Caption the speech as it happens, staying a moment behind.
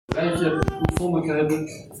rijtje hebben, goed voor elkaar hebben.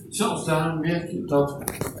 Zelfs daar merk je dat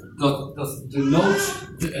de nood,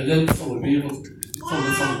 de ellende van de wereld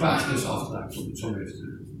van de pagina's afraakt, om het zo even te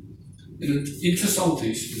doen. En het interessante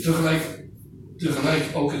is, en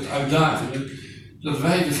tegelijk ook het uitdagende, dat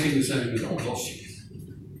wij degene zijn met de oplossing.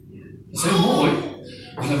 Dat is heel mooi,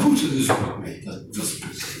 maar daar moeten we dus ook mee.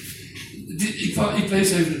 Ik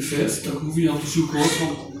lees even het vers, dat hoef je niet aan te zoeken hoor,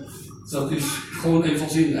 want dat is gewoon even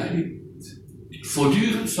als inleiding.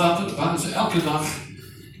 Voortdurend staat het, waren ze elke dag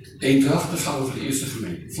eendrachtig, dat gaat over de eerste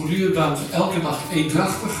gemeente. Voortdurend waren ze elke dag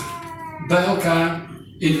eendrachtig bij elkaar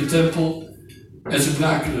in de tempel en ze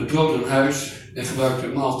braken het brood in huis en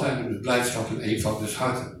gebruikten maaltijden met blijdschap en eenvoud des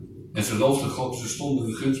harten. En ze loofden God, ze stonden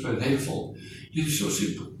de gunst bij het hele volk. Dit is zo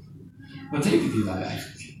simpel. Wat deden die nou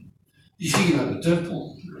eigenlijk? Die gingen naar de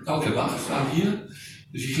tempel, elke dag staan hier.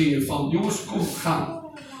 Dus die gingen van, jongens, kom,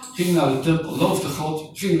 gaan. Gingen naar de tempel, loofden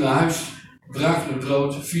God, gingen naar huis, braken het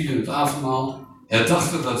brood, vierden het avondmaal,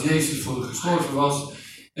 herdachten dat Jezus voor hen gestorven was.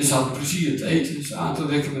 En ze hadden plezier te eten, ze aan te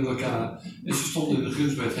rekken met elkaar. En ze stonden in de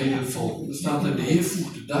gunst bij het hele volk. En er staat er, de Heer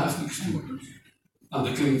voegde dagelijks toe aan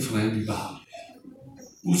de kring van hen die behouden.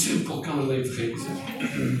 Hoe simpel kan het evangelie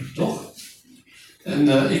zijn? Toch?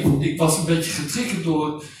 En ik was een beetje getriggerd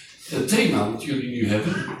door het thema wat jullie nu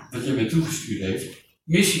hebben, wat jij mij toegestuurd heeft.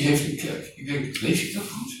 Missie heeft een kerk. Ik denk, lees ik dat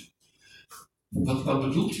goed? Wat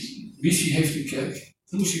bedoelt hij? Missie heeft een kerk.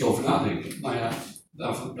 Daar moest ik over nadenken. Nou ja,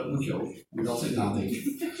 dat moet je ook. Je moet altijd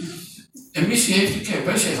nadenken. En missie heeft een kerk.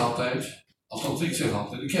 Wij zeggen altijd, althans ik zeg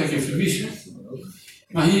altijd, de kerk heeft een missie.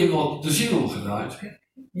 Maar hier wordt de zin omgedraaid.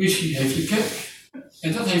 Missie heeft een kerk.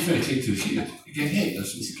 En dat heeft mij geïntrigeerd. Ik denk, hé, dat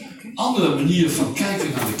is een andere manier van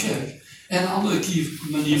kijken naar de kerk. En een andere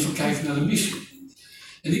manier van kijken naar de missie.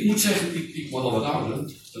 En ik moet zeggen, ik word al wat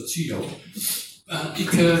ouder, dat zie je ook.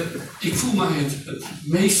 Ik voel mij het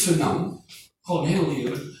meest vernauw, gewoon heel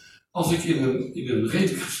eerlijk, als ik in een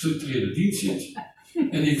redelijk gestructureerde dienst zit.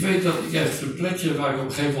 En ik weet dat ik ergens een plekje waar ik op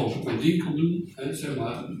een gegeven moment mijn ding kon doen, zeg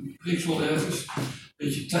maar, een priksel ergens, een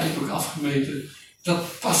beetje tijd ook afgemeten.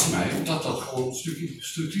 Dat past mij, omdat dat gewoon een stukje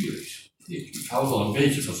structuur is. Ik hou wel een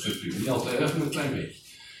beetje van structuur, niet altijd erg, maar een klein beetje.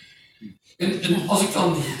 En als ik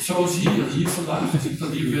dan, zoals hier vandaag, als ik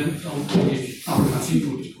dan hier ben, dan denk ik, nou, we gaan zien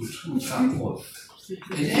hoe het gaat worden.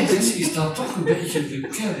 En ergens is dat toch een beetje de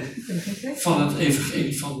kern van het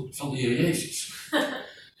evangelie van de Heer Jezus.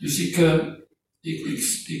 Dus ik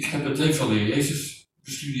heb het leven van de Heer Jezus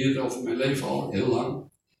bestudeerd over mijn leven al heel lang.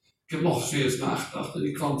 Ik heb nog eens nagedacht en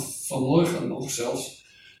ik kwam vanmorgen nog zelfs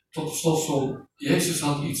tot de slotsom. Jezus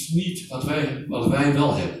had iets niet wat wij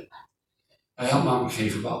wel hebben. Hij had namelijk geen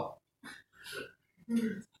gebouw.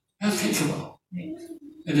 Hij had geen gebouw.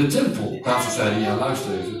 En de tempel, daarvoor zei hij, ja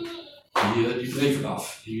luister even, die breken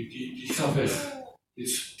af, die gaat weg.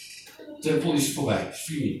 Dus, de tempel is voorbij, is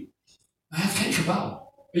finie. Maar hij had geen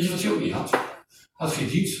gebouw. Weet je wat hij ook niet had? Hij had geen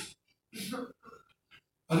dienst. Hij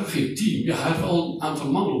had ook geen team. Ja, hij had wel een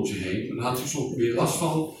aantal mannen om zich heen. En daar had hij soms meer last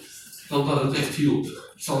van dan dat het echt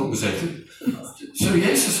hielp, zal ik maar zeggen. Zo,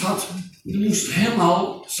 Jezus moest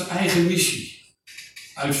helemaal zijn eigen missie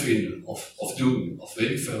uitvinden of doen, of weet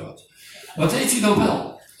ik veel wat. Wat deed hij dan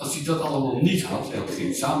wel? Als hij dat allemaal niet had, hij had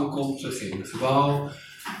geen samenkomsten, geen gebouw,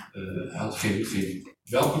 hij had geen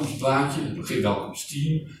welkomstblaadje, geen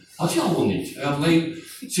welkomsteam, had hij allemaal niet. Hij had alleen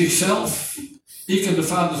zichzelf, ik en de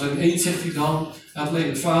Vader zijn één, zegt hij dan. Hij had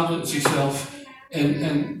alleen de Vader, zichzelf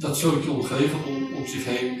en dat zootje omgeregeld om zich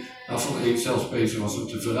heen, waarvan één zelfs bezig was om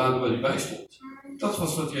te verraden waar hij bij stond. Dat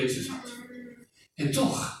was wat Jezus had. En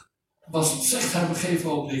toch zegt hij op een gegeven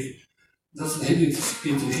moment, dat is een heel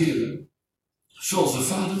intrigerende. Zoals de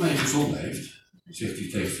Vader mij gezonden heeft, zegt hij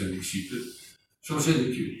tegen zijn discipelen, zo zend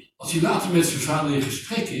ik jullie. Als hij later met zijn Vader in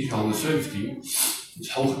gesprek is, Johannes 17, het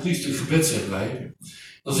hoge priesterlijk gebed zegt wij,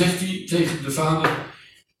 dan zegt hij tegen de Vader,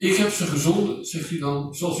 ik heb ze gezonden, zegt hij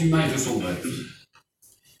dan, zoals u mij gezonden heeft.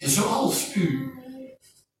 En zoals u,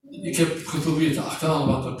 ik heb geprobeerd te achterhalen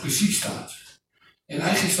wat er precies staat. En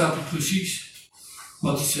eigenlijk staat er precies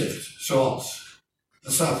wat het zegt, zoals.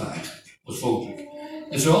 Dat staat er eigenlijk, oorspronkelijk.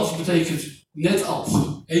 En zoals betekent net als,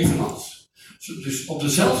 evenals. Dus op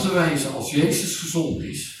dezelfde wijze als Jezus gezonden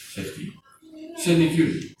is, zegt hij, zend ik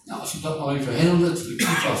jullie. Nou, als we dat nou even heel letterlijk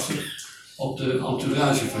toepassen op de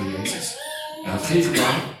entourage van Jezus. Hij had geen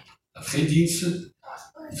gebouw, hij had geen diensten,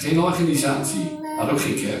 hij had geen organisatie, hij had ook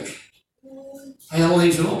geen kerk. Hij had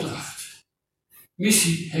alleen zijn opdracht.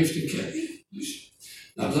 Missie heeft een kerk. Dus,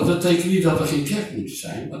 nou, dat betekent niet dat we geen kerk moeten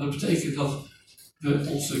zijn, maar dat betekent dat we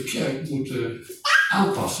onze kerk moeten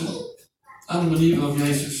aanpassen aan de manier waarop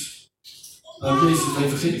Jezus het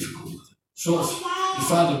evangelie verkondigt. Zoals de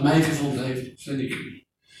Vader mij gezonden heeft, zend ik jullie.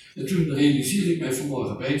 En toen realiseerde ik mij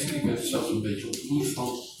vanmorgen beter, ik werd er zelfs een beetje ontroerd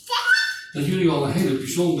van, dat jullie al een hele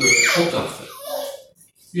bijzondere opdracht hebben.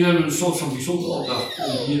 Jullie hebben een soort van bijzondere opdracht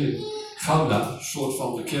om hier in Gouda een soort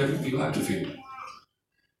van de kerk opnieuw uit te vinden.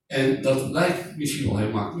 En dat lijkt misschien wel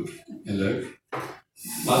heel makkelijk en leuk,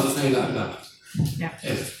 maar dat is een hele uitdaging. Ja.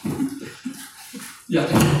 Echt. Ja,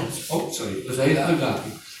 echt. Oh, sorry, dat is een hele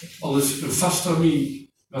uitdaging. Al is een vast termijn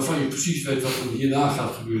waarvan je precies weet wat er hierna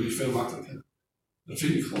gaat gebeuren, is veel makkelijker. Dat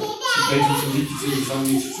vind ik gewoon. Ik weet niet van liedjes in de zang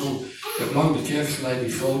niet zo. Ik heb lang de kerk geleid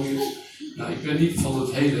in Groningen. Nou, ik ben niet van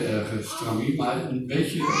het hele erge stramien, maar een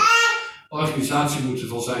beetje organisatie moet er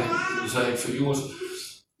wel zijn. Dan zei ik van jongens,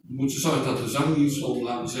 we moeten zorgen dat de zangdienst om,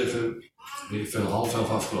 laten we zeggen, weet ik veel, 11:30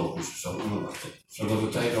 afgelopen is of zo. Zodat we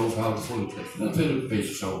tijd overhouden voor de preek. Dat werd ook een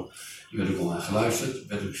beetje zo. Er werd ook al aan geluisterd, dat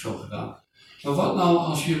werd ook zo gedaan. Maar wat nou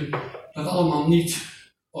als je dat allemaal niet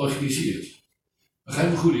organiseert? Begrijp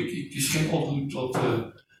me goed, het is geen oproep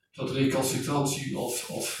tot recalcitrantie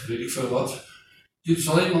of weet ik veel wat. Dit is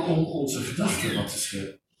alleen maar om onze gedachten wat te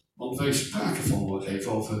scherpen. Want wij spraken vanmorgen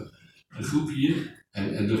even over de groep hier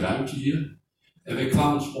en de ruimte hier. En wij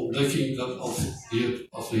kwamen tot de ontdekking dat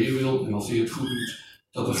als de Heer wil en als de Heer het goed doet,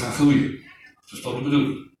 dat we gaan groeien. Dat is toch de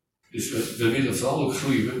bedoeling. Dus we willen vooral ook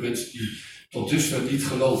groeien met mensen die tot dusver niet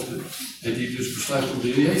geloofden en die dus besluiten om de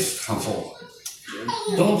Heer Jezus te gaan volgen.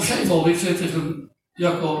 Dan op een gegeven moment, ik zei tegen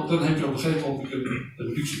Jacob, dan heb je op een gegeven moment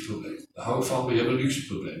een luxe probleem. Daar hou ik van, maar je hebt een luxe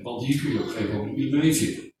probleem. Want hier kun je op een gegeven moment niet mee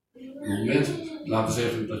zitten. Op het moment, laten we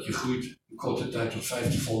zeggen, dat je groeit in korte tijd tot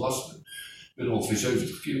 50 volwassenen. Met ongeveer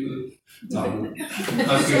 70 kinderen. Nou,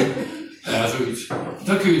 dan kun je, zoiets.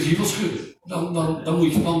 Dan kun je het hier wel schudden. Dan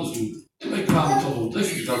moet je het anders doen. En wij kwamen tot de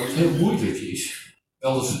ontdekking dat het heel moeilijk is.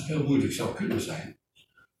 Wel eens heel moeilijk zou kunnen zijn.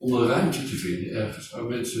 Om een ruimte te vinden ergens waar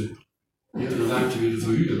mensen een ruimte willen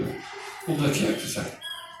verhuren. Om daar kerk te zijn.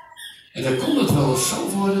 En dan kon het wel eens zo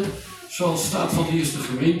worden, zoals staat van de eerste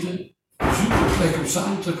gemeente. Zoek een plek om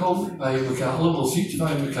samen te komen, waar je elkaar allemaal ziet,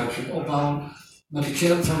 waar je elkaar kunt opbouwen. Maar de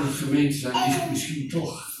kern van de gemeente zijn ligt misschien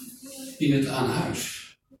toch in het aan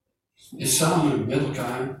huis. En samen met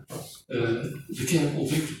elkaar de kerk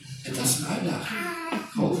ontwikkelen. En dat is een uitdaging.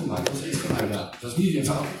 Geloof me, dat is echt een uitdaging. Dat is niet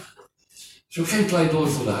eenvoudig. Het is ook geen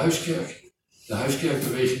pleidooi voor de huiskerk. De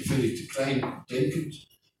huiskerkbeweging vind ik te klein denkend.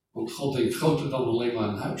 Want God denkt groter dan alleen maar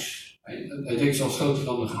een huis. Hij denkt zelfs groter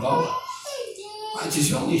dan een gebouw. Maar het is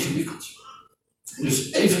wel ingewikkeld.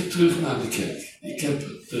 Dus even terug naar de kerk. Ik heb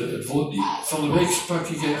het woord, van de week sprak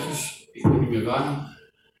ik ergens, ik weet niet meer waar,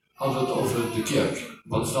 hadden we het over de kerk.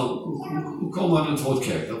 Wat is dan, hoe komen we aan het woord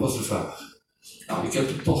kerk? Dat was de vraag. Nou, ik heb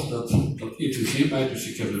het toch, dat intrigeert mij, dus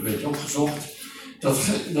ik heb het een beetje opgezocht.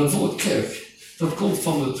 Dat woord kerk, dat komt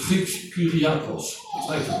van het Grieks Kyriakos. Dat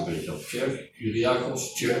lijkt ook een beetje op kerk.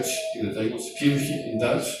 Kyriakos, church in het Engels, kirchje in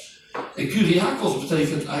Duits. En Kyriakos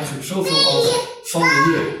betekent eigenlijk zoveel als van de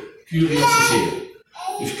Heer. Kyrios is Heer.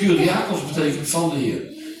 Dus Kyriakos betekent van de Heer.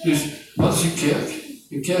 Dus wat is een kerk?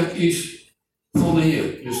 Een kerk is van de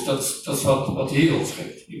Heer. Dus dat is wat de Heer ons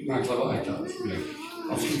geeft. Ik maak het wel uit aan.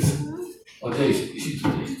 Als iets. Oh, deze. Je ziet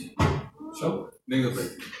het niet. Zo? Ik denk dat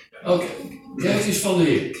ik. Oké. Kerk is van de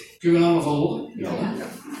Heer. Kunnen we nou nog wel horen? Ja.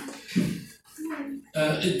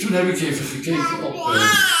 Toen heb ik even gekeken op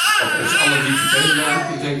onze alle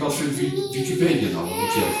Wikipedia. Ik denk, wat vindt Wikipedia nou wat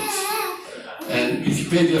een kerk is? En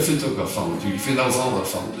Wikipedia vindt ook wat van natuurlijk. Die vindt overal wat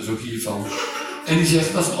van. Dus ook hiervan. En die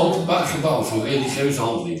zegt, dat is een openbaar gebouw voor religieuze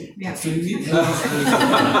handelingen. Ja. Dat vind ik niet heel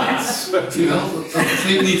Zie je wel? Dat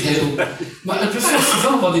vind ik niet heel... Maar het bevestigt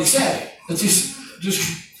wel wat ik zei. Het is dus...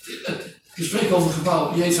 We spreken over een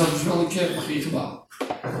gebouw. Jezus had dus wel een kerk, maar geen gebouw.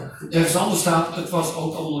 Ergens anders staat, het was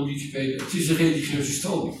ook allemaal in Wikipedia. Het is een religieuze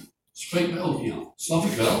stroming. Dat spreekt mij ook niet aan. Snap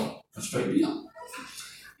ik wel, dat spreekt me niet aan.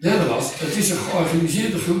 Derde was, het is een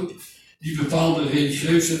georganiseerde groep die bepaalde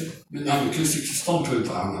religieuze, met name christelijke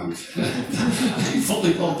standpunten aanhangt. Die vond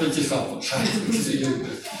ik wel een beetje grappig.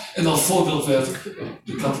 En als voorbeeld werd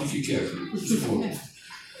de katholieke kerk.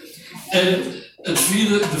 En de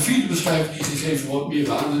vierde beschrijving die gegeven wordt, meer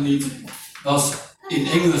waarde niet, was in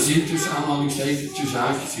engere zin, tussen aanhalingstekens, tussen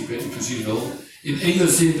haakjes, ik weet niet precies wel. In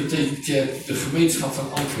engere zin betekent kerk de gemeenschap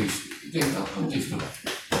van alle christenen. Ik denk, dat komt dichterbij.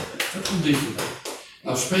 Dat komt dichterbij.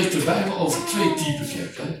 Nou spreekt de Bijbel over twee typen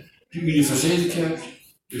kerk. Hè? De universele kerk,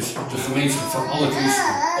 dus de gemeenschap van alle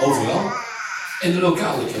christenen overal. En de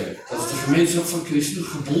lokale kerk, dat is de gemeenschap van christenen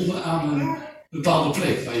gebonden aan een bepaalde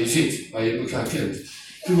plek waar je zit, waar je elkaar kent.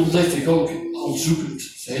 Toen ontdekte ik ook, al zoekend,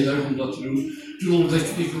 het is heel leuk om dat te doen, toen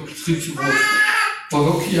ontdekte ik ook het Griekse woord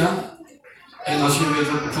parochia. En als je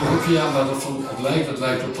weet wat parochia, waar dat van dat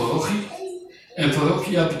lijkt op parochie. En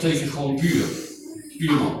parochia betekent gewoon buur.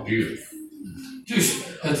 Buurman, buur. Dus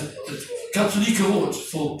katholieke woord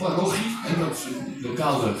voor parochie, en dat is een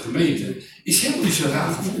lokale gemeente, is helemaal niet zo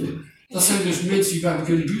raar gevonden. Dat zijn dus mensen die bij elkaar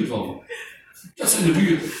in de buurt wonen. Dat zijn de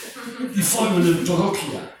buren. Die vormen een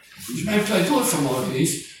parochia. Dus mijn pleidooi vanmorgen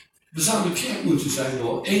is, we zouden kerk moeten zijn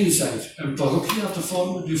door enerzijds een parochia te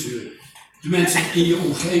vormen, dus de mensen in je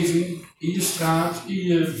omgeving, in je straat, in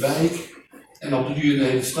je wijk en op de duur in de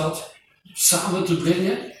hele stad samen te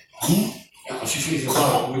brengen. Hoe? Ja, als je geen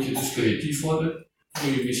gebouw hebt, moet je dus creatief worden.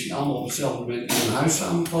 Kun je misschien allemaal op hetzelfde moment in een huis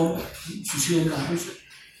samenkomen, verschillende huizen.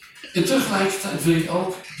 En tegelijkertijd wil ik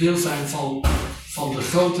ook deel zijn van de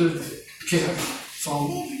grote kerk,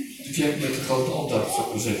 van de kerk met de grote opdracht, zou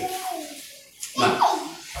ik maar zeggen. Nou,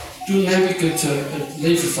 toen heb ik het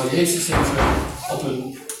leven van Jezus even op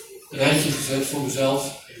een rijtje gezet voor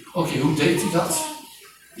mezelf. Oké, hoe deed hij dat?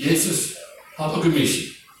 Jezus had ook een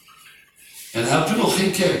missie. En hij had toen nog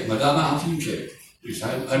geen kerk, maar daarna had hij een kerk. Dus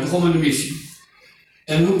hij begon met een missie.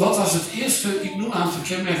 En wat was het eerste? Ik noem een aantal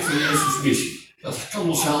kenmerken van Jezus' missie. Dat kan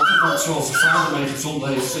ons helpen, want zoals de Vader mij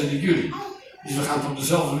gezonden heeft, zijn ik jullie. Dus we gaan het op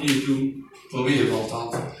dezelfde manier doen, proberen we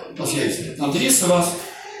althans, als Jezus. Nou, de eerste was,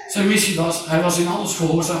 zijn missie was, hij was in alles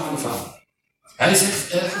gehoorzaam aan de Vader. Hij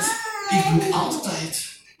zegt ergens, ik doe altijd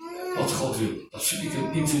wat God wil. Dat vind ik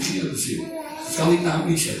een intrigerende zin. Dat kan ik namelijk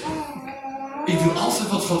niet zeggen. Ik doe altijd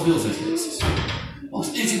wat God wil, zegt Jezus.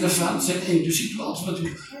 Want ik en de Vader zijn één, dus ik doe altijd wat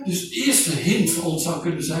u. Dus de eerste hint voor ons zou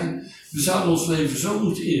kunnen zijn, we zouden ons leven zo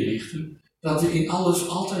moeten inrichten, dat we in alles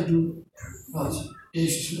altijd doen wat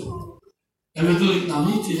Jezus wil. En dat bedoel ik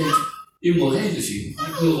nou niet direct in morele zin,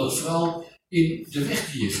 ik bedoel dat vooral in de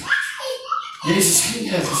weg die je gaat. Jezus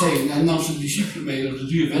ging ergens heen en nam zijn discipelen mee, op de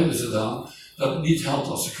duur wenden ze dan, dat het niet helpt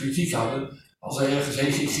als ze kritiek hadden. Als hij ergens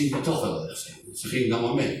heen ging, ging hij toch wel ergens heen. Ze gingen dan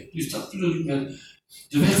maar mee. Dus dat bedoel ik met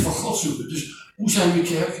de weg van God zoeken. Dus hoe zijn we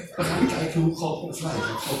kerk? We gaan kijken hoe God ons leidt,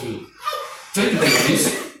 wat God wil. Tweede punt is,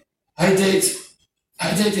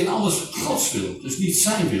 hij deed in alles Gods wil, dus niet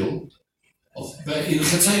zijn wil. In de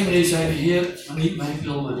Gethsemane zei de Heer, maar niet mijn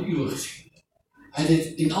wil, maar de uwe geschieden. Hij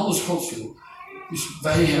deed in alles Gods wil. Dus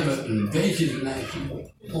wij hebben een beetje de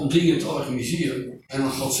neiging om dingen te organiseren en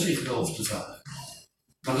dan God zegen over te vragen.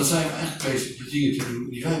 Maar dan zijn we eigenlijk bezig met dingen te doen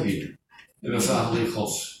die wij willen. En we vragen alleen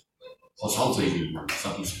Gods handtekening,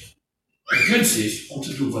 zou ik maar zeggen. De kunst is om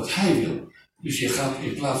te doen wat hij wil. Dus je gaat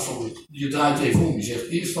in plaats van, je draait even om, je zegt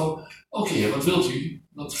eerst van, oké, wat wilt u?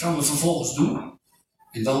 Dat gaan we vervolgens doen.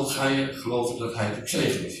 En dan ga je geloven dat hij het ook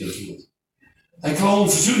zegen als je dat wilt. Hij kwam om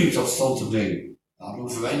verzoening tot stand te brengen. Nou, dat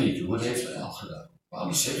hoeven wij niet te doen, maar dat heeft hij al gedaan.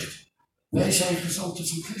 Paulus zegt, wij zijn gezanten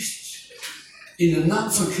van Christus. In de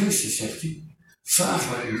naam van Christus, zegt hij,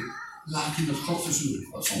 vragen wij u, laat u met God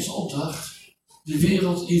verzoenen. Dat is onze opdracht, de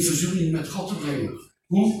wereld in verzoening met God te brengen.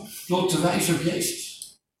 Hoe? Door te wijzen op Jezus.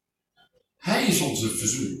 Hij is onze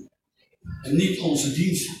verzoening. En niet onze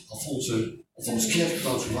dienst of ons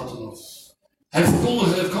kerkgenoot of wat dan ook. Hij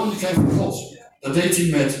verkondigde het koninkrijk van God. Dat deed hij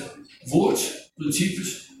met woord,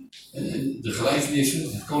 principes en de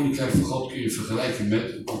gelijkenissen. Het koninkrijk van God kun je vergelijken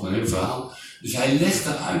met een heel verhaal. Dus hij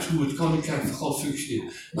legde uit hoe het koninkrijk van God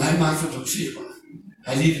functioneert. Maar hij maakte het ook zichtbaar.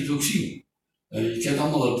 Hij liet het ook zien. Je kent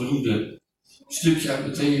allemaal dat beroemde stukje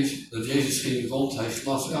uit Mattheüs, dat Jezus ging rond, hij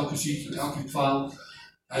genas elke ziekte en elke kwaal.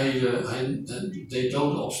 Hij deed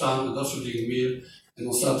doden opstaan en dat soort dingen meer. En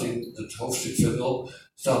dan staat in het hoofdstuk verderop,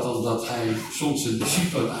 staat dan dat hij soms zijn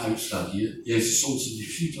discipelen uit, staat hier. Jezus soms zijn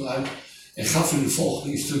discipelen uit en gaf hun de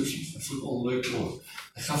volgende instructies. Dat vond ik een onleuk woord.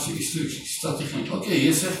 Hij gaf ze instructies, strategie. Oké,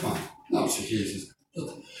 hier zeg maar. Nou, zegt Jezus.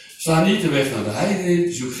 Sla niet de weg naar de heiden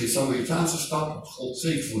in, zoek geen Samaritaanse stad. Dat gold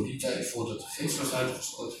zeker voor die tijd, voordat de geest was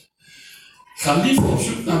uitgestort. Ga liever op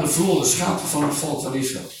zoek naar de verloren schapen van het volk van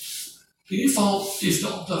Israël. In ieder geval is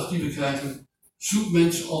de opdracht die we krijgen, zoek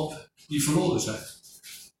mensen op die verloren zijn.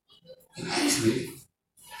 En eigenlijk,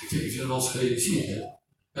 ik weet niet of je dat wel eens gerealiseerd hebt,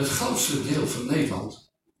 het grootste deel van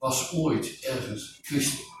Nederland was ooit ergens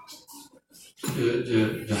christen.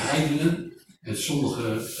 De heidenen en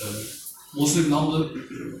sommige moslimlanden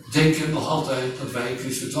denken nog altijd dat wij een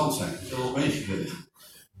christelijk land zijn. Dat hebben we al meegekregen.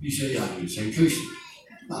 Die zeggen, ja, jullie zijn christen.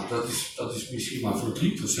 Nou, dat is misschien maar voor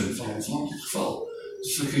 3% van ons land het geval.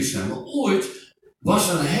 Dus de christenen. Maar ooit was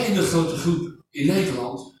er een hele grote groep in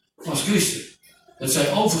Nederland, was christen. Het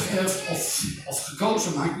zij overgeërfd of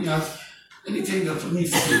gekozen, maakt niet uit. En ik denk dat het niet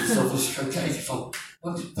verkeerd is dat we eens gaan kijken van,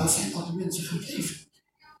 waar zijn al die mensen gebleven?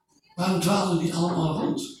 Waarom dwaalden die allemaal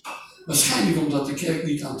rond? Waarschijnlijk omdat de kerk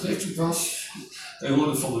niet aantrekkelijk was. Wij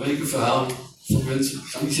hoorden van de week een verhaal van mensen, ik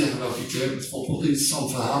ga niet zeggen welke kerk, het vond wel een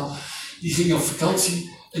interessant verhaal. Die gingen op vakantie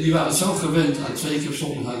en die waren zo gewend aan 2 keer op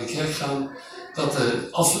zondag naar de kerk gaan, dat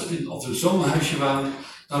als we op een zomerhuisje waren,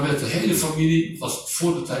 Dan werd de hele familie, was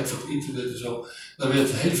voor de tijd van het internet en zo, dan werd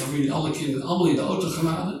de hele familie, alle kinderen, allemaal in de auto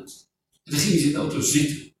geladen. En dan gingen ze in de auto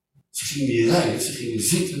zitten. Ze gingen niet rijden, ze gingen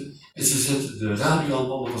zitten en ze zetten de radio aan,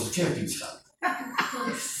 want er was de kerkdienst aan.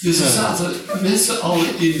 Dus er zaten mensen al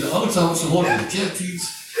in de auto, ze hoorden de kerkdienst.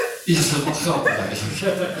 Ja, dat is wel grappig eigenlijk.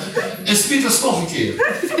 En smiddags nog een keer.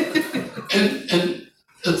 En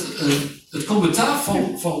het commentaar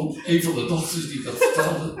van een van de dochters die dat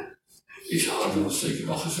vertelde. Ik zei, dat was zeker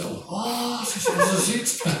wel gezellig. Ze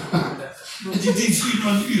zit. En die dienst duurde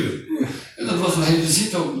maar een uur. En dat was een hele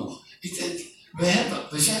zit ook nog. Ik denk,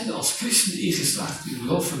 we zijn er als christenen ingeslaagd in de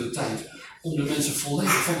loop van de tijd om de mensen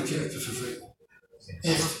volledig van de kerk te vervelen.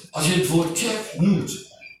 Echt, als je het woord kerk noemt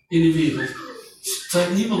in de wereld,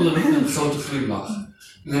 trekt niemand er in een grote glimlach. En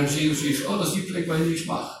dan hebben ze hier zoiets, dat is die plek waar je niks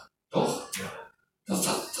mag. Toch?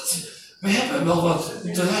 We hebben wel wat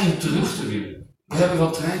terrein terug te winnen. We hebben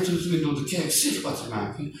wat terrein terug te winnen door de kerk zichtbaar te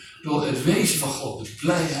maken. Door het wezen van God, de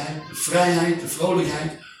blijheid, de vrijheid, de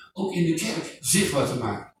vrolijkheid, ook in de kerk zichtbaar te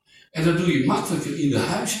maken. En dat doe je makkelijker in de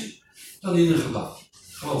huizen dan in een gebouw.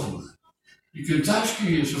 Geloof me. Je kunt thuis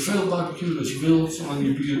zoveel barbecuen als je wilt, zolang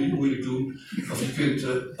je buren niet moeilijk doen. Of je kunt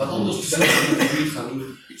wat anders gezellig met de buurt gaan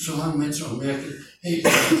doen, zolang mensen ook merken, het is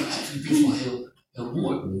eigenlijk best wel heel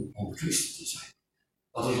mooi om christen te zijn.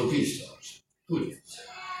 Wat het ook is trouwens. Goed.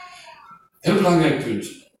 Heel belangrijk punt.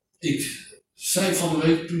 Ik zei van de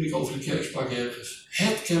week toen ik over de kerk sprak ergens,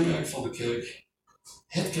 het kenmerk van de kerk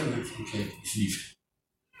is liefde.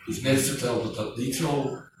 Dus net vertelde dat dat niet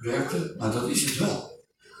zo werkte, maar dat is het wel.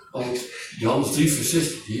 Want Johannes 3 vers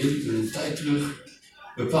 16, die Heer liet me een tijd terug,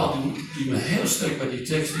 bepaalde die me heel sterk bij die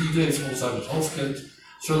tekst, die iedereen van ons uit het hoofd kent,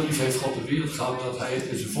 zo lief heeft God de wereld gehad dat hij het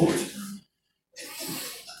enzovoort.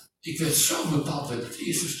 Ik werd zo bepaald bij het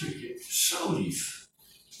eerste stukje, zo lief.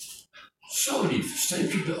 Zo lief,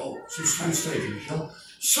 streepje op de O, zo'n schuin streepje, weet je wel.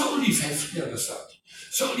 Zo lief heeft, ja daar staat.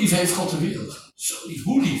 Zo lief heeft God de wereld gehad. Zo lief,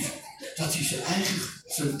 hoe lief? Dat hij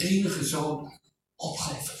zijn enige zoon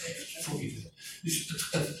opgeofferd heeft voor iedereen. Dus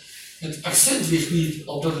het accent ligt niet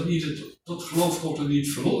op dat het niet tot geloof komt en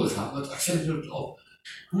niet verloren gaat, maar het accent ligt op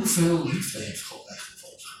hoeveel liefde heeft God eigenlijk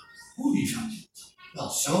voor ons gehad. Hoe lief had hij het? Wel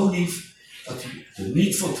zo lief dat hij er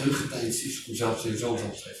niet voor teruggedeinst is om zelfs zijn zoon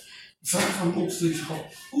op te geven. De vraag aan ons is gewoon,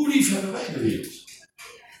 hoe lief hebben wij de wereld?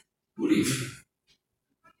 Hoe lief?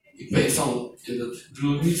 Ik weet van, en dat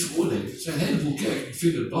bedoel ik niet veroordelen, er zijn een heleboel kerken die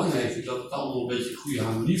vinden het belangrijk dat het allemaal een beetje een goede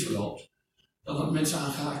harmonie verloopt. Dat mensen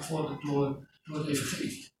aangeraakt worden door het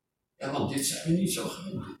evangelie. Ja, want dit zijn we niet zo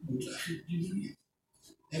gewend. Dit moet eigenlijk op die manier.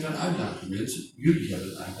 We hebben een uitdaging, mensen. Jullie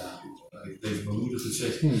hebben een uitdaging. Ik heb even bemoedigend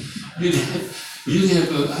zeggen. Jullie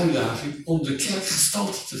hebben een uitdaging om de kerk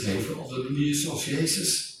gestalte te geven op de manier zoals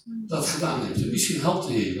Jezus dat gedaan heeft. En misschien helpt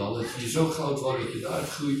de Heer wel dat je zo groot wordt dat je eruit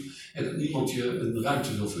groeit en dat niemand je een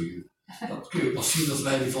ruimte wil voor je. Dat kun je pas zien als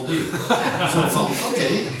leiding van de Heer. Zo van,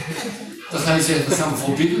 oké. Dan ga je zeggen, dan gaan we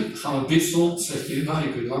voor bidden, gaan we bidstond, zegt de Heer, nou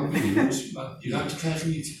je kunt lang bidden jongens, maar die ruimte krijg je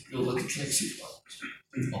niet. Ik wil dat de kerk zichtbaar wordt.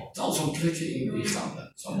 Op tal van plekken in Gouda.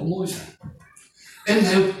 Dat zou wel mooi zijn. En een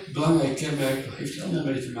heel belangrijk kenmerk, daar heeft hij allemaal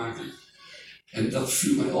mee te maken. En dat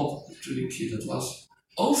viel mij op toen ik dat las.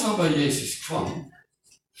 Overal waar Jezus kwam,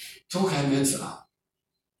 trok hij mensen aan.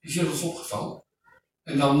 Is je dat eens opgevallen?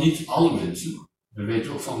 En dan niet alle mensen. We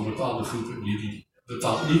weten ook van bepaalde groepen die hij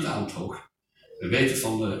bepaald niet aantrok. We weten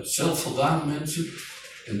van de zelfvoldane mensen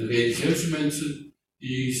en de religieuze mensen,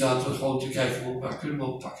 die zaten gewoon te kijken, waar kunnen we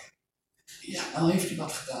op pakken. Ja, nou heeft hij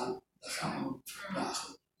wat gedaan, daar gaan we op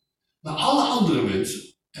vragen. Maar alle andere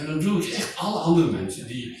mensen, en dan bedoel ik echt alle andere mensen,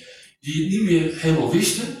 die het niet meer helemaal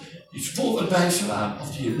wisten, die spoorbijzen waren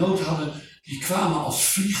of die een nood hadden, die kwamen als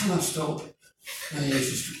vliegen naar stroop naar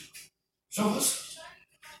Jezus toe. Zo was het.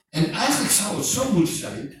 En eigenlijk zou het zo moeten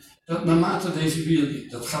zijn, dat naarmate deze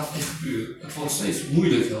wereld, dat gaat echt gebeuren, het wordt steeds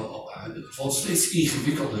moeilijker op aarde, het wordt steeds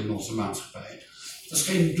ingewikkelder in onze maatschappij. Dat is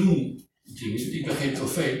geen doen ding, ik ben geen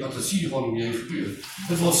profeet, maar dat zie je gewoon om je heen gebeuren.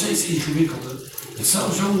 Het wordt steeds ingewikkelder. Het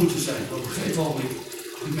zou zo moeten zijn, dat op een gegeven moment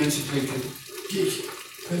die mensen denken, jeetje,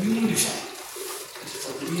 wij moeten moeilijk zijn. Dat is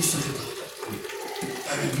dat de eerste gedachte.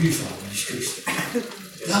 Bij mijn buurvrouw, die is christen.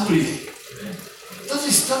 Daar moet je heen. Dat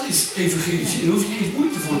is evangeliseren, daar hoef je niet eens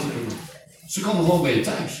moeite voor te doen. Ze komen gewoon bij je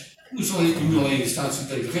thuis. Je moet alleen in staat zijn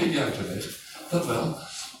het evangelie uit te leggen. Dat wel.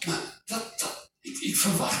 Maar ik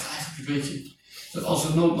verwacht eigenlijk een beetje dat als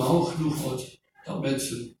de nood maar hoog genoeg wordt, dat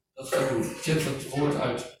mensen dat gaan doen. Ik heb dat woord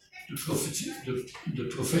uit de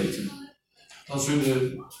profeten. Dan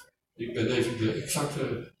zullen, ik ben even de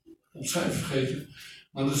exacte omschrijving vergeten,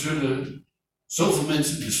 maar dan zullen zoveel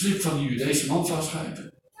mensen de slip van die Judese man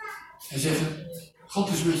vastgrijpen en zeggen, God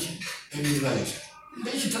is met je en wil wijzen.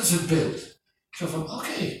 Weet je, dat is het beeld. Zo van,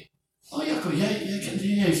 oké. Oh Jacco, jij kent de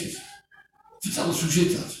Heer Jezus. Vertel eens, hoe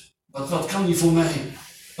zit dat? Wat kan die voor mij?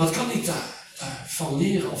 Wat kan ik daarvan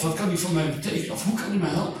leren? Of wat kan die voor mij betekenen? Of hoe kan hij mij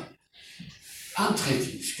helpen?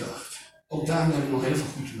 Aantrekkingskracht. Ook daar hebben we nog heel veel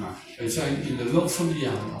goed te maken. Wij zijn in de loop van de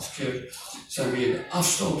jaren als kerk zijn we eerder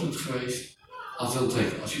afstotend geweest als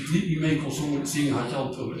aantrekkelijk. Als je het lied niet mee kon zingen, had je al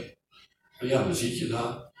een probleem. Maar ja, dan zit je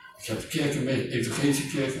daar. Ik heb evangelische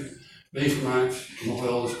kerken meegemaakt, nog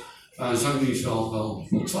wel eens, waar een zangdienst wel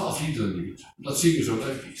 12 liederen doet. Dat zingen zo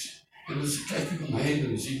leuk is. En dan kijk ik omheen en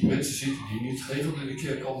dan zie ik mensen zitten die niet geregeld in de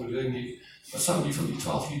kerk komen. En dan denk ik, wat zou die van die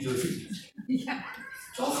 12 liederen vinden? Ja.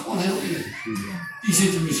 Toch gewoon heel eerlijk. Die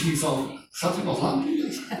zitten misschien van, gaat het nog lang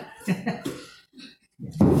duren?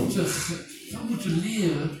 We moeten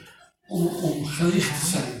leren om gericht te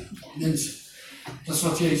zijn op mensen. Dat is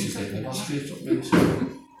wat Jezus deed, hij was gericht op mensen.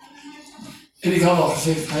 En ik had al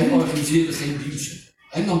gezegd, hij organiseerde geen diensten.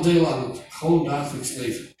 Hij nam deel aan het gewoon dagelijks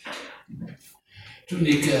leven.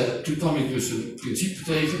 Toen kwam ik dus een principe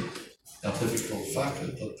tegen, dat heb ik wel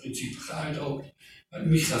vaker, dat principe geuit ook.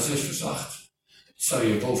 Micha 6 vers 8. Dat zou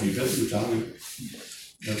je boven je bed moeten hangen.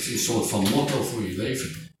 Dat is een soort van motto voor je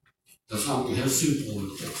leven. Dat is namelijk een heel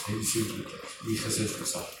simpele tekst, hele simpele tekst. Micha 6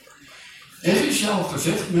 vers 8. Er is jou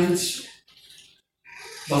gezegd, mens,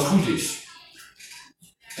 wat goed is.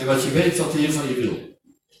 En wat je weet wat de Heer van je wil.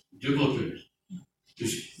 Dubbele punt.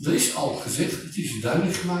 Dus er is al gezegd, het is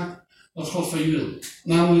duidelijk gemaakt wat God van je wil.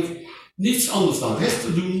 Namelijk niets anders dan recht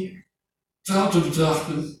te doen, trouw te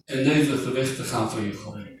betrachten en nederig de weg te gaan van je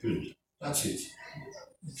God. Punt. Dat zit.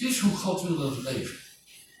 Het is hoe God wil dat we leven.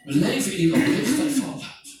 We leven in oprechtheid van het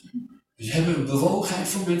hart. We hebben een bewogenheid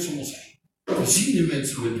van mensen om ons heen. We zien de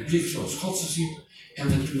mensen met de blik zoals God ze ziet en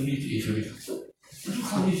we doen niet ingewikkeld. We doen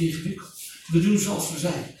gewoon niet ingewikkeld. We doen zoals we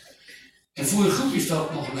zijn. En voor een groep is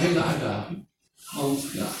dat nog een hele uitdaging.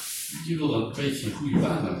 Want ja, je wil dat een beetje een goede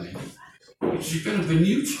baan aannemen. Dus ik ben ook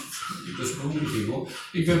benieuwd, dat is bemoediging hoor,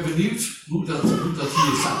 ik ben benieuwd hoe dat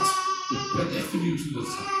hier gaat. Ik ben echt benieuwd hoe dat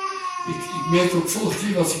gaat. Ik merkte ook vorige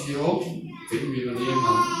keer was ik hier ook, ik weet niet meer wanneer,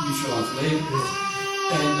 maar niet zo lang geleden.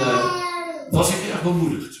 En was ik erg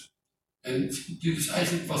bemoedigd. En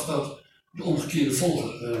eigenlijk was dat de omgekeerde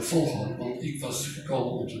volgorde, want ik was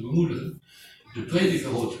gekomen om te bemoedigen. De prediker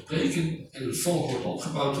hoort te preken en het volk wordt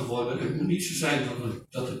opgebouwd te worden. En het moet niet zo zijn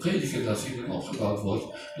dat de prediker daar zit en opgebouwd wordt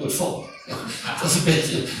door het volk. Dat is een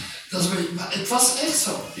beetje, maar het was echt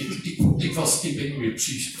zo. Ik weet niet meer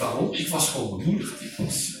precies waarom. Ik was gewoon bemoedigd. Ik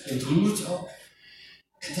was ontroerd ook.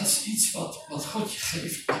 En dat is iets wat God je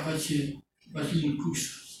geeft en wat je moet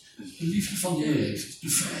koesteren. De liefde van de Heer heeft, de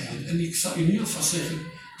vrijheid. En ik zal je nu alvast zeggen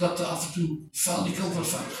dat er af en toe die kant wat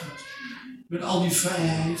fout gaat. Met al die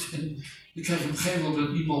vrijheid en dan krijg je op een gegeven moment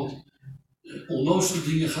dat iemand onnozele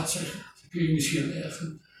dingen gaat zeggen. Dan kun je misschien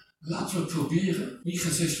ergeren. Laten we proberen, Micha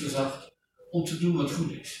 6 vers 8, om te doen wat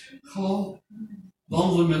goed is. Gewoon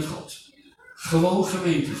wandelen met God. Gewoon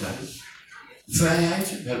gemeente zijn. Vrijheid,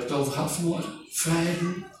 we hebben het over gehad vanmorgen. Vrijheid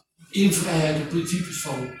doen. In vrijheid de principes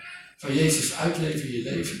van Jezus uitleven in je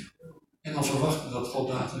leven. En dan verwachten dat God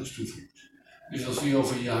dagelijks toevoegt. Dus als we hier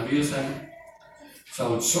over een jaar weer zijn,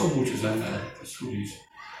 zou het zo moeten zijn eigenlijk, als het goed is,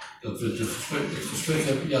 dat we het gesprek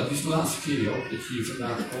hebben. Ja, dit is de laatste keer ook dat je hier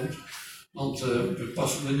vandaag komt, want we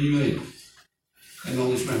passen er niet mee. En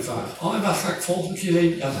dan is mijn vraag, en waar ga ik volgende keer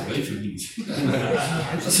heen? Ja, dat weten we niet.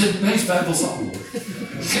 Dat is het meest bijbelse antwoord.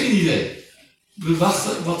 Geen idee. We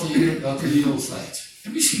wachten wat de Heer ons leidt.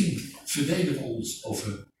 En misschien verdelen we ons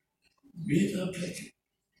over meerdere plekken.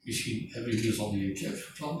 Misschien hebben we inmiddels al een kerk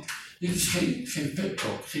gepland. Dit is geen pep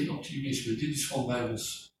talk, geen optimisme. Dit is gewoon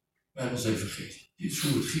Bijbels evangelie. Dit is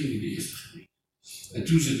hoe het ging in de eerste gemeente. En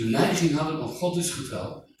toen ze de neiging hadden, want God is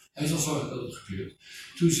getrouw, hij zal zorgen dat het gebeurt.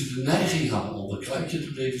 Toen ze de neiging hadden om een kluitje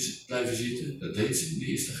te blijven zitten, dat deed ze in de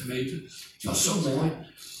eerste gemeente. Het was zo mooi.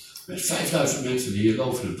 Met 5000 mensen die hier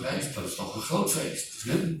loven de prijs, dat is toch een groot feest. Het is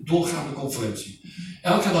net een doorgaande conferentie.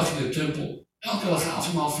 Elke dag in de tempel, elke dag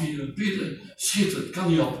avondmaal vieren, bidden, schitterend, kan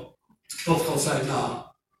niet op. Tot God zei, nou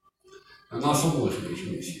is wel mooi geweest,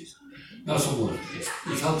 mensen. Nou is wel mooi geweest.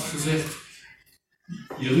 Ik had gezegd,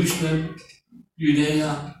 Jeruzalem,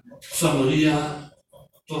 Judea, Samaria,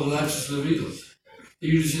 tot de uiterste wereld. En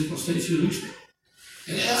jullie zitten nog steeds in Jeruzalem.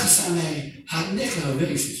 En ergens zijn wij hardnekkige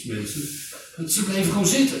wezens, mensen. Want ze bleven gewoon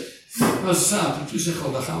zitten. Maar ze zaten. Toen zei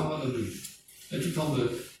God, daar gaan we wat aan doen. En toen kwam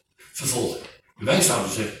de vervolging. En wij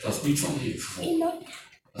zouden zeggen, dat is niet van de Heer vervolging.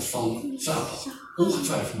 Dat is van Satan.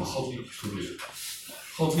 Ongetwijfeld, maar God liet het gebeuren.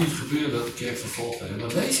 God liet het gebeuren dat de kerk vervolgd werd.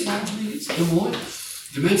 Maar deze eigenlijk niet, heel mooi.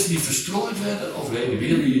 De mensen die verstrooid werden over de hele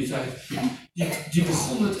wereld in die tijd, die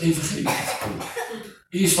begonnen het evangelie te verkondigen.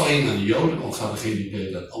 Eerst alleen naar de Joden, want ze hadden geen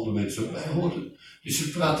idee dat andere mensen ook bij hoorden. Dus ze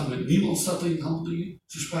praten met niemand, staat er in Handelingen.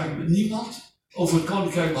 Ze spraken met niemand over het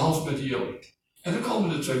koninkrijk behalve met de Joden. En dan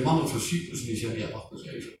komen er 2 mannen van Cyprus en die zeggen, ja wacht eens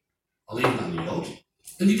even, alleen naar de Joden.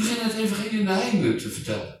 En die beginnen het evangelie in de heidenen te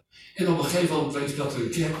vertellen. En op een gegeven moment weet dat er een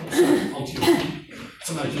kerk opstaat in Antiochie.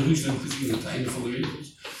 Vanuit Jeruzalem gezien aan het einde van de wereld.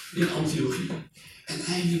 In Antiochie. En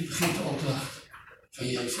eindelijk begint de opdracht van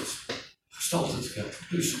Jezus gestalte te krijgen.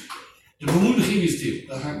 Dus de bemoediging is dit.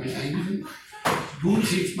 Daar ga ik mee eindigen. De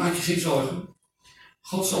bemoediging, maak je geen zorgen.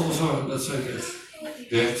 God zal ervoor zorgen dat zij weg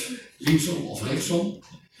werkt, linksom of rechtsom.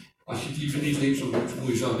 Als je het liever niet linksom doet,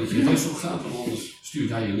 moet je zo dat je rechtsom gaat, want anders stuurt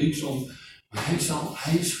hij je linksom. Maar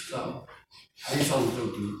hij is getrouw. Hij zal het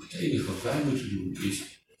ook doen. Het enige wat wij moeten doen is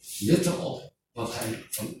letten op wat hij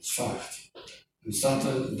van ons vraagt. En staat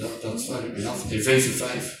er, dat sluit ik mee af, Efeze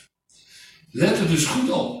 5. Let er dus goed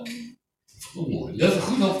op. Oh, mooi. Let er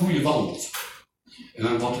goed op hoe je wandelt. En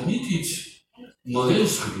dan wordt er niet iets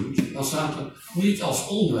moreels gedoe, dan staat er niet als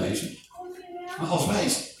onwijze, maar als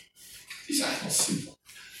wijze. Het is eigenlijk wel simpel.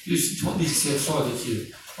 Dus het wordt niet gezegd zo dat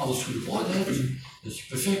je alles goed op orde hebt, dat je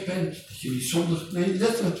perfect bent, dat je niet zondigt. Nee,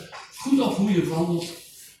 let er goed op hoe je wandelt.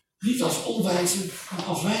 Niet als onwijze, maar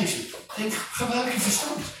als wijze. Denk, gebruik je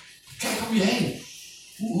verstand. Kijk om je heen.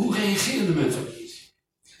 Hoe reageren de mensen op iets?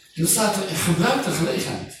 En dan staat er, gebruik de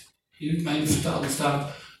gelegenheid. In mijn vertaling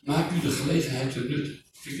staat, maak u de gelegenheid ten nut.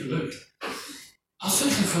 Vind ik leuk. Als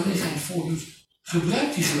zich een gelegenheid voordoet,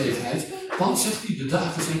 gebruik die gelegenheid, want zegt hij, de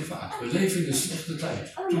dagen zijn kwaad. We leven in een slechte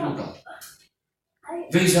tijd. Toen ook al.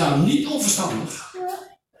 Wees daarom niet onverstandig,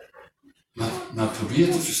 maar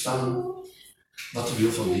probeer te verstaan wat de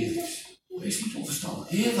wil van de Heer is. Wees niet onverstandig.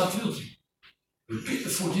 Heer, wat wilt u? We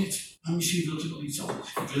bidden voor dit, maar misschien wilt u wel iets anders.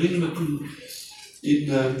 Ik herinner me toen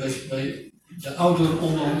bij de ouderen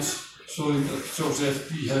onder ons, sorry dat ik het zo zeg,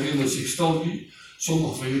 die herinneren zich Stony.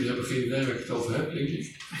 Sommigen van jullie hebben geen idee waar ik het over heb, denk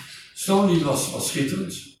ik. Stony was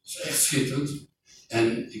schitterend, was echt schitterend.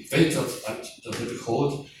 En ik weet dat heb ik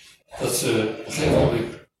gehoord, dat ze op een gegeven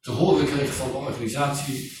moment te horen kregen van de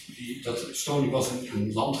organisatie, dat Stony was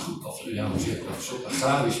een landgoed, of ja, hoe zeg ik dat, een soort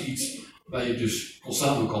agrarisch iets, waar je dus kon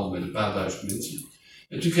samenkomen met een paar duizend mensen.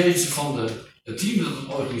 En toen kregen ze van het team dat het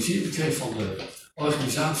organiseerde, kreeg van de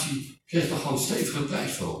organisatie, kreeg nog gewoon een stevige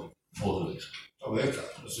prijs voorgelegd. Zo werkt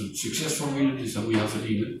dat. Dat is een succesformule, dus daar moet je aan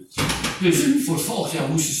verdienen. Dus voor het volgend jaar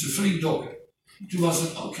moesten ze flink dokken. Toen was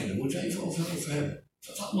het, oké, daar moeten we even over hebben.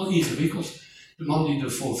 Dat was allemaal ingewikkeld. De man die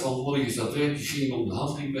ervoor verantwoordelijk is dat werk, die ging om de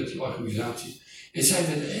handeling met die organisatie. En zij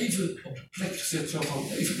werden even op de plek gezet, zo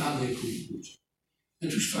van even nadenken hoe het moet. En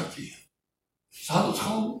toen sprak hij. Ze hadden het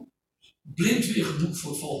gewoon blind weer geboekt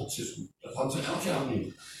voor het volgende seizoen. Dat hadden ze elk jaar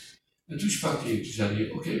opnieuw. En toen sprak hij en toen zei hij,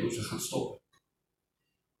 oké, we gaan stoppen.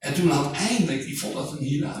 En toen had eindelijk, ik vond dat een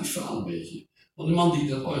hilarisch verhaal een beetje. Want de man die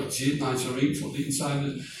dat organiseert, Nights a Ring voor de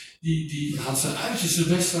Insider, die had zijn uiterste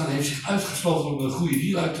best gedaan, heeft zich uitgesloten om een goede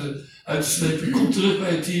deal uit te slepen. Komt terug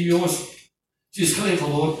bij het team, jongens. Het is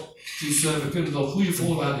geregeld hoor. We kunnen er al goede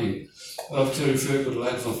voorwaarden in. Waarop Terry Verker, de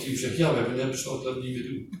leider van het team, zegt, ja, we hebben net besloten dat we het niet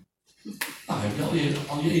meer doen. Nou, heb je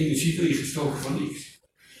al je energie erin gestoken van niks.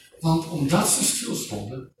 Want omdat ze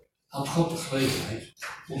stilstonden, had God de gelegenheid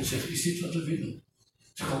om te zeggen, is dit wat we willen?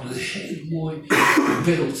 Er kwam een heel mooi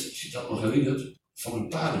beeld, als je dat nog herinnert, van een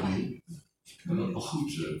paardenbloem. Ik kan dat nog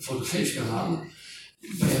goed voor de geest gaan halen.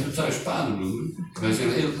 Wij hebben thuis paardenbloemen. Wij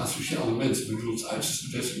zijn heel asociale mensen. We doen ons uiterste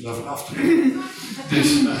best om daarvan af te komen.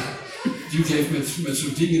 Dus Joop heeft met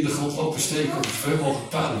zo'n ding in de grond lopen steken om zoveel mogelijk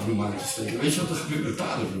paardenbloemen aan te steken. Weet je wat er gebeurt met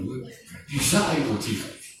paardenbloemen? Die zaaien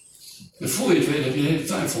ontiegelijk. En voor je het weet heb je een hele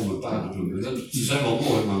tuin vol met paardenbloemen. Ze zijn wel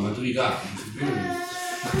mooi, maar 3 dagen. Dat gebeurt niet.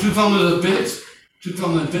 Toen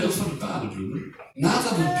kwam het beeld van de paardenbloemen.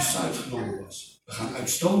 Nadat het besluit genomen was. We gaan uit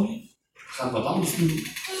Stony. We gaan wat anders doen.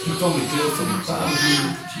 Toen kwam het beeld van de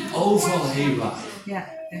paardenbloemen die overal heen waaien.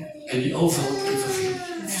 Ja. En die overal evangelie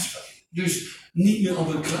verspreiden. Dus niet meer op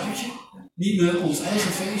een kluitje. Niet meer ons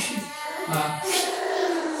eigen feestje. Maar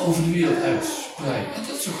over de wereld uitspreiden. En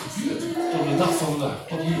dat is ook gebeurd. Tot de dag van vandaag.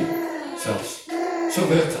 Tot hier zelfs. Zo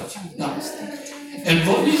werkt dat. Nou. En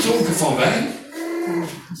word niet dronken van wijn.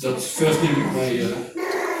 Dat vers neem ik mij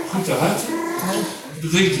goed te harte.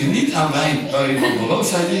 Drink je niet aan wijn waarin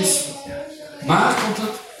wandeloosheid is. Maar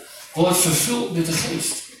wordt vervuld met de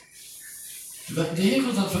geest. De Heer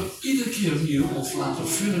wil dat we iedere keer opnieuw ons laten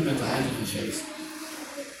vullen met de Heilige Geest.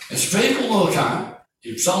 En spreek onder elkaar.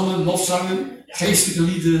 In psalmen, lofzangen,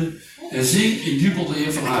 geestelijke liederen. En zing in jubel de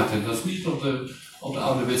Heer van harte. En dat is niet op de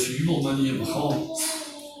ouderwetse jubelmanier, maar gewoon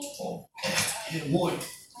echt heel mooi.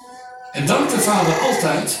 En dank de Vader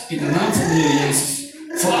altijd in de naam van de Heer Jezus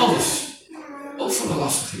voor alles. Ook voor de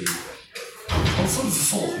lastigheden. Ook voor de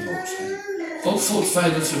voor het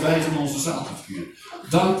feit dat ze weigeren onze zaad te vuren.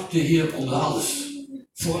 Dank de Heer om alles.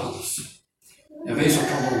 Voor alles. En wees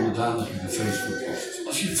elkaar onderdanig in de vrees van Christus.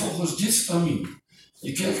 Als je volgens dit stramien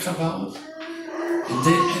je kerk gaat bouwen.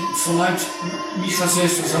 En vanuit Micha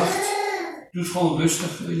 6 vers 8. Doe het gewoon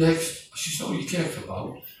rustig, relaxed. Als je zo je kerk gaat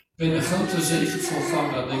bouwen. Ben je een grote zegen voor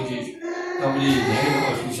Gouda, denk ik. Dan wanneer je de hele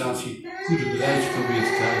organisatie goede beleid probeert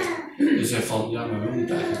te krijgen. En zegt van, ja, maar we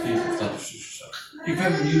moeten eigenlijk niet of dat is dus zo. Ik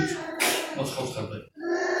ben benieuwd wat God gaat brengen.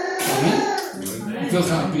 Amen. Ik wil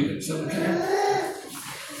graag bidden. Is dat oké?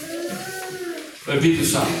 Wij bidden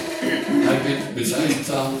samen. Hij bidt met zijn eigen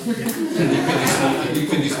taal. En ik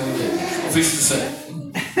ben die gewoon Nederlands. Of is het zij?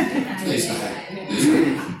 Deze hij.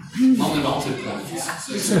 Man hebben altijd praatjes.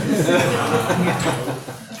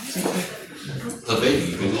 Dat weet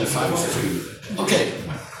ik ben 65 uur. Oké,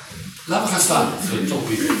 laten we gaan staan voor de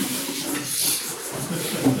topic.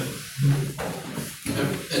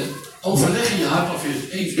 En overleg in je hart of je het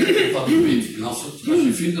eens bent wat je bent. En als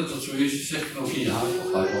je vindt dat dat zo is, zeg het ook in je hart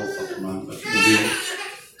of laat je ook wat je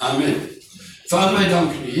wil. Amen. Vader, wij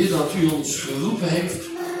danken u, Heer, dat u ons geroepen heeft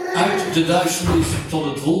uit de duisternis tot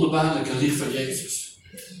het wonderbaarlijke licht van Jezus.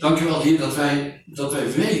 Dank u wel, Heer, dat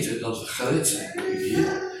wij weten dat we gered zijn door u,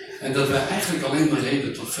 Heer. En dat wij eigenlijk alleen maar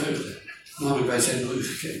reden tot vreugde hebben. Namelijk, wij zijn door u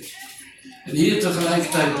gekend. En Heer,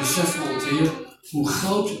 tegelijkertijd beseffen we ons, Heer, hoe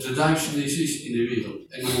groot de duisternis is in de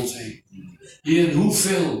wereld en om ons heen. Heer, en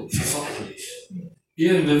hoeveel verval er is.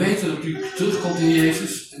 Heer, we weten dat u terugkomt in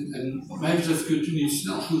Jezus. En wat mij betreft kunt u niet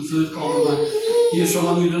snel goed terugkomen. Maar Heer,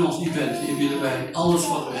 zolang u er nog niet bent, Heer, willen wij alles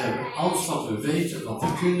wat we hebben, alles wat we weten, wat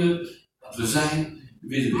we kunnen, wat we zijn,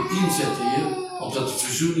 willen we inzetten, Heer, opdat de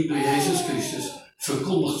verzoening door Jezus Christus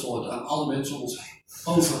verkondigd wordt aan alle mensen om ons heen.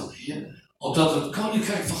 Overal, Heer. Opdat het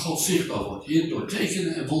koninkrijk van God zichtbaar wordt, Heer, door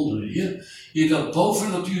tekenen en wonderen, Heer. Heer, dat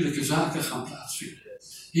bovennatuurlijke zaken gaan plaatsvinden.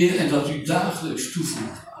 Heer, en dat u dagelijks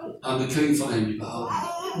toevoegt aan de kring van hen die behouden.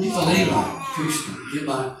 Niet alleen maar christenen, Heer,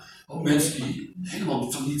 maar ook mensen die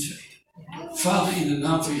helemaal van niets weten. Vader, in de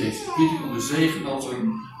naam van Jezus, bid ik om een zegen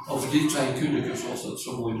over dit kleinkundige, zoals dat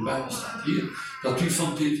zo mooi in de Bijbel staat. Heer, dat u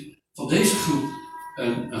van deze groep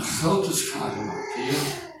een grote schade maakt,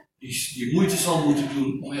 Heer. Die moeite zal moeten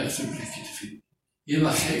doen om ergens een plekje te vinden. Heer,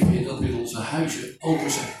 maar geef Heer dat weer onze huizen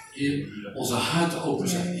open zijn. Heer, onze harten open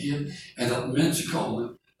zijn, Heer. En dat mensen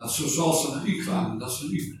komen, dat zoals ze naar u kwamen, dat ze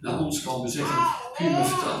nu naar ons komen en zeggen, kun je me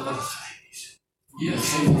vertellen wat het geheim is. Heer,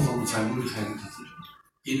 geef ons van de vrijmoedigheid om dat te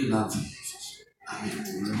doen. In de naam van Jezus.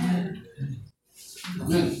 Amen.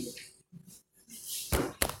 Amen.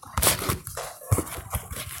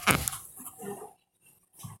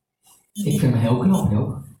 Ik vind hem heel knap,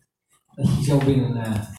 Joop. Dat je zo binnen